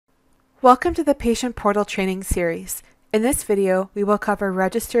Welcome to the Patient Portal Training Series. In this video, we will cover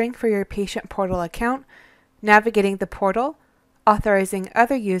registering for your Patient Portal account, navigating the portal, authorizing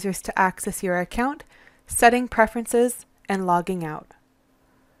other users to access your account, setting preferences, and logging out.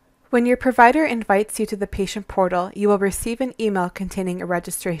 When your provider invites you to the Patient Portal, you will receive an email containing a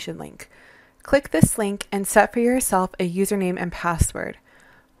registration link. Click this link and set for yourself a username and password.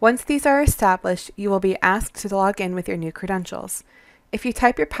 Once these are established, you will be asked to log in with your new credentials. If you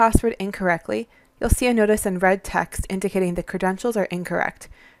type your password incorrectly, you'll see a notice in red text indicating the credentials are incorrect.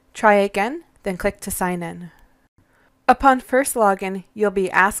 Try again, then click to sign in. Upon first login, you'll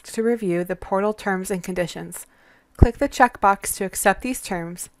be asked to review the portal terms and conditions. Click the checkbox to accept these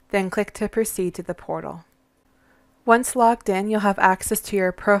terms, then click to proceed to the portal. Once logged in, you'll have access to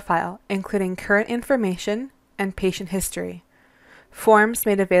your profile, including current information and patient history, forms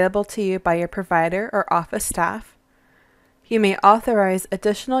made available to you by your provider or office staff. You may authorize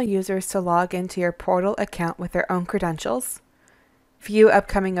additional users to log into your portal account with their own credentials, view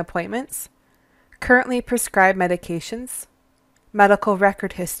upcoming appointments, currently prescribed medications, medical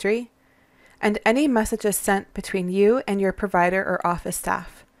record history, and any messages sent between you and your provider or office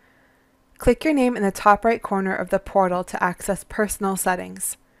staff. Click your name in the top right corner of the portal to access personal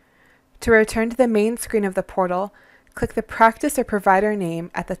settings. To return to the main screen of the portal, click the practice or provider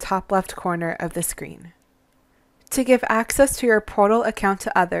name at the top left corner of the screen. To give access to your portal account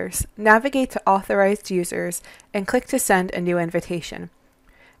to others, navigate to Authorized Users and click to send a new invitation.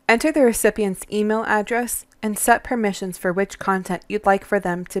 Enter the recipient's email address and set permissions for which content you'd like for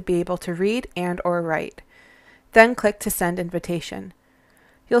them to be able to read and/or write. Then click to send invitation.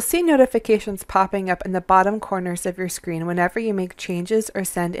 You'll see notifications popping up in the bottom corners of your screen whenever you make changes or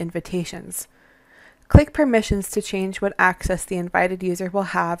send invitations. Click permissions to change what access the invited user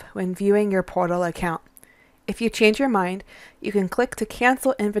will have when viewing your portal account. If you change your mind, you can click to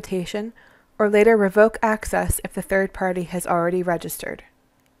cancel invitation or later revoke access if the third party has already registered.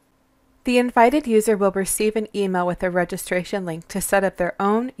 The invited user will receive an email with a registration link to set up their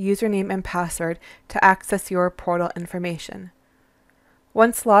own username and password to access your portal information.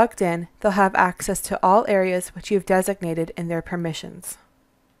 Once logged in, they'll have access to all areas which you've designated in their permissions.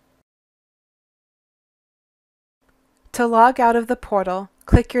 To log out of the portal,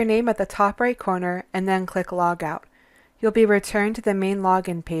 click your name at the top right corner and then click Log Out. You'll be returned to the main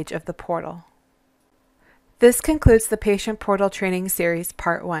login page of the portal. This concludes the Patient Portal Training Series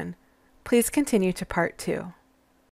Part 1. Please continue to Part 2.